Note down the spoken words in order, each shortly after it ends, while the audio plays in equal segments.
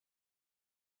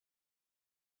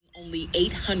Only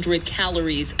 800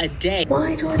 calories a day.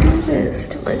 Why do I do this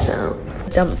to myself?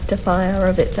 Dumpster fire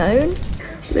of its own.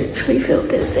 Literally feel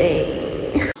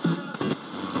dizzy.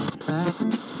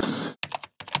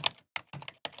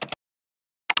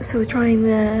 So we're trying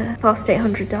the Fast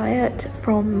 800 diet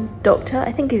from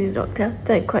I think he's a doctor,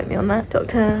 don't quote me on that,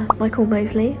 Dr Micheal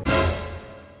Mosley,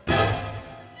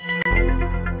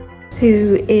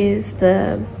 who is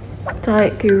the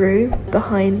diet guru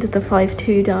behind the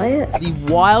 5-2 diet. The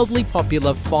wildly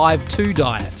popular 5-2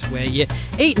 diet, where you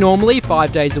eat normally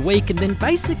 5 days a week and then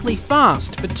basically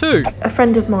fast for 2. A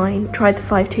friend of mine tried the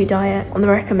 5-2 diet on the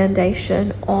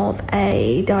recommendation of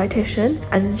a dietitian,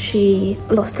 and she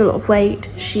lost a lot of weight.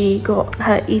 She got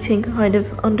her eating kind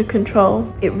of under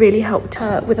control. It really helped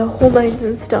her with her hormones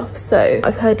and stuff, so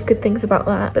I've heard good things about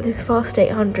that. But this Fast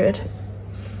 800.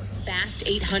 Fast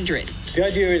 800. The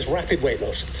idea is rapid weight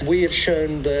loss. We have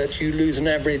shown that you lose an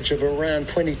average of around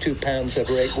 22 pounds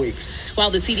over 8 weeks.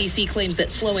 While the CDC claims that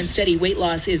slow and steady weight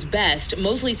loss is best,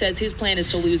 Mosley says his plan is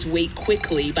to lose weight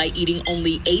quickly by eating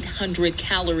only 800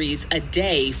 calories a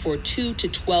day for 2 to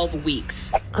 12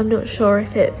 weeks. I'm not sure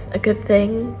if it's a good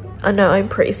thing. I know I'm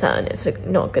pretty certain it's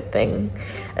not a good thing,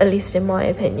 at least in my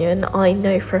opinion. I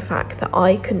know for a fact that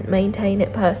I couldn't maintain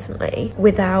it personally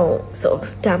without sort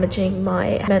of damaging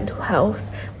my mental health,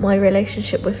 my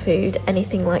relationship with food,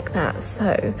 anything like that. So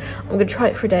I'm gonna try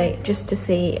it for a day just to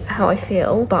see how I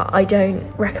feel, but I don't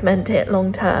recommend it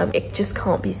long term. It just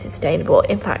can't be sustainable.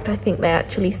 In fact, I think they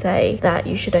actually say that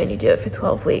you should only do it for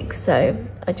 12 weeks. So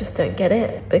I just don't get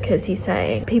it, because he's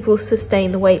saying people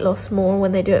sustain the weight loss more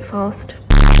when they do it fast.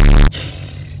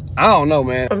 I don't know,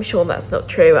 man. I'm sure that's not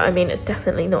true. I mean, it's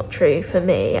definitely not true for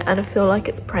me, and I feel like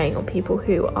it's preying on people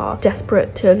who are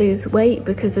desperate to lose weight,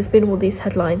 because there's been all these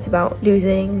headlines about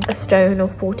losing a stone or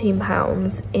 14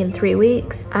 pounds in 3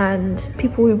 weeks, and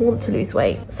people who want to lose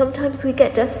weight. Sometimes we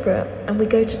get desperate and we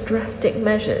go to drastic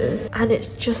measures, and it's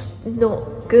just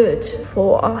not good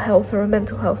for our health or our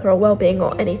mental health or our well-being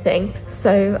or anything.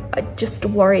 So I just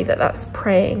worry that that's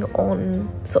preying on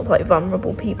sort of like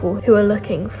vulnerable people who are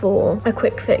looking for a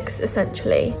quick fix,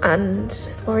 essentially, and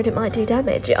just worried it might do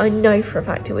damage. I know for a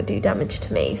fact it would do damage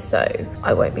to me, so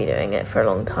I won't be doing it for a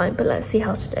long time, but let's see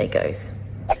how today goes.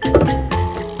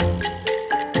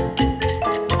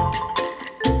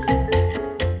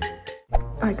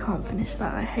 I can't finish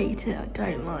that. I hate it. I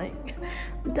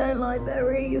don't like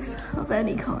berries of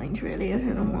any kind, really. I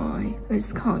don't know why. I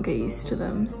just can't get used to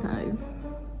them, so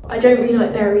I don't really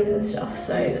like berries and stuff,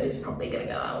 so those are probably gonna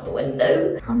go out the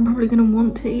window. I'm probably gonna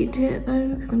want to eat it though,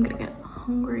 because I'm gonna get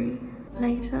hungry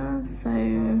later, so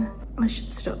I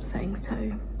should stop saying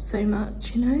so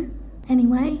much, you know?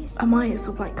 Anyway, I might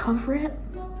sort of like cover it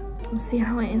and see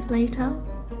how it is later,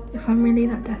 if I'm really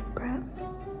that desperate.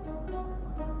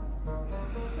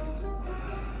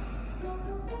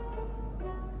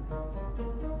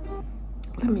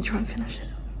 Let me try and finish it.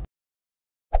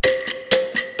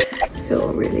 I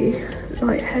feel really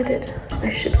lightheaded. I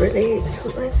should really eat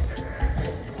something.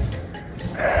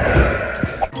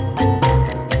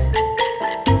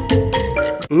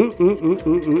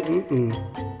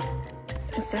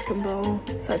 The second bowl,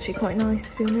 it's actually quite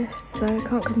nice to be honest, so I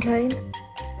can't complain.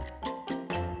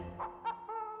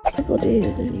 My body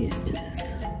isn't used to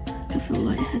this. I feel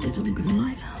lightheaded. I'm gonna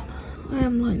lie down. I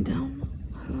am lying down.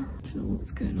 I don't know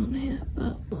what's going on here,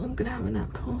 but I'm gonna have a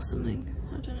nap or something.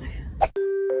 I don't know.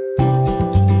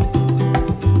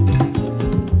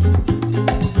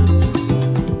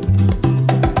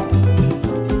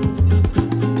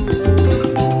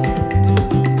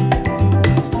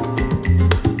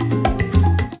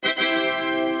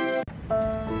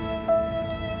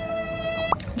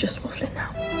 Just waffling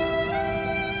now.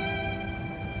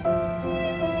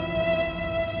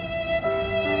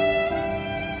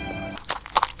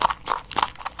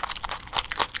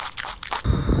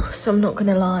 So I'm not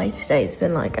gonna lie, today's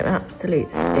been like an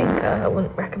absolute stinker. I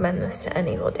wouldn't recommend this to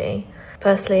anybody.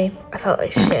 Firstly, I felt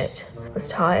like shit. I was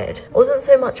tired. I wasn't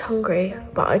so much hungry,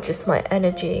 but my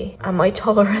energy and my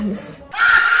tolerance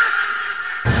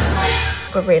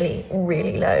were really,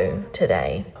 really low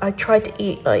today. I tried to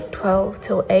eat like 12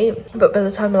 till 8, but by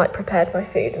the time I like prepared my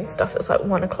food and stuff, it was like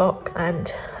 1 o'clock,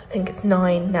 and I think it's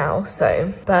 9 now,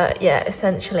 so. But yeah,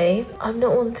 essentially, I'm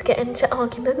not one to get into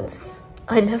arguments.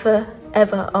 I never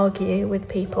ever argue with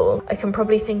people. I can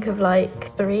probably think of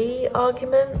like 3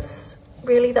 arguments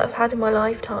really that I've had in my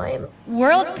lifetime.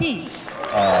 World peace.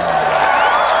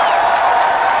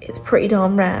 It's pretty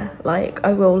darn rare. Like,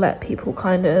 I will let people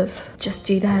kind of just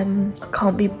do them. I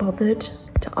can't be bothered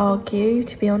to argue,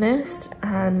 to be honest,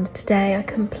 and today I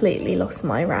completely lost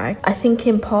my rag. I think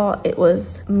in part it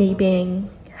was me being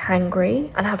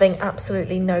hangry and having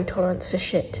absolutely no tolerance for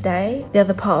shit today. The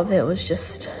other part of it was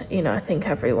just, you know, I think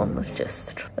everyone was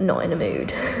just not in a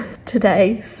mood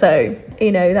today. So,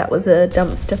 you know, that was a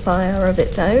dumpster fire of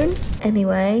its own.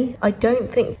 Anyway, I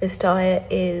don't think this diet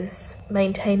is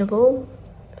maintainable,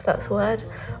 if that's the word,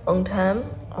 long term.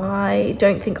 I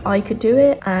don't think I could do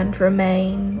it and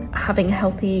remain having a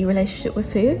healthy relationship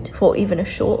with food for even a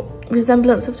short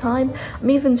resemblance of time. I'm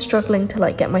even struggling to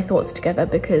like get my thoughts together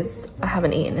because I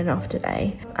haven't eaten enough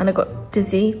today and I got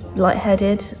dizzy,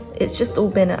 lightheaded. It's just all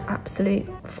been an absolute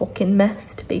fucking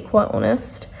mess, to be quite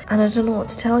honest. And I don't know what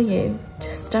to tell you.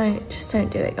 Just don't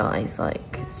do it, guys. Like,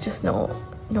 it's just not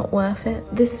worth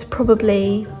it. This is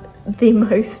probably the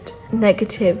most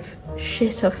negative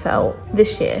shit I've felt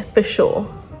this year, for sure.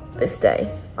 This day,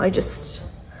 I'm just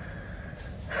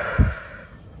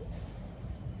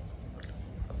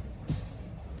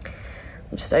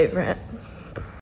over it.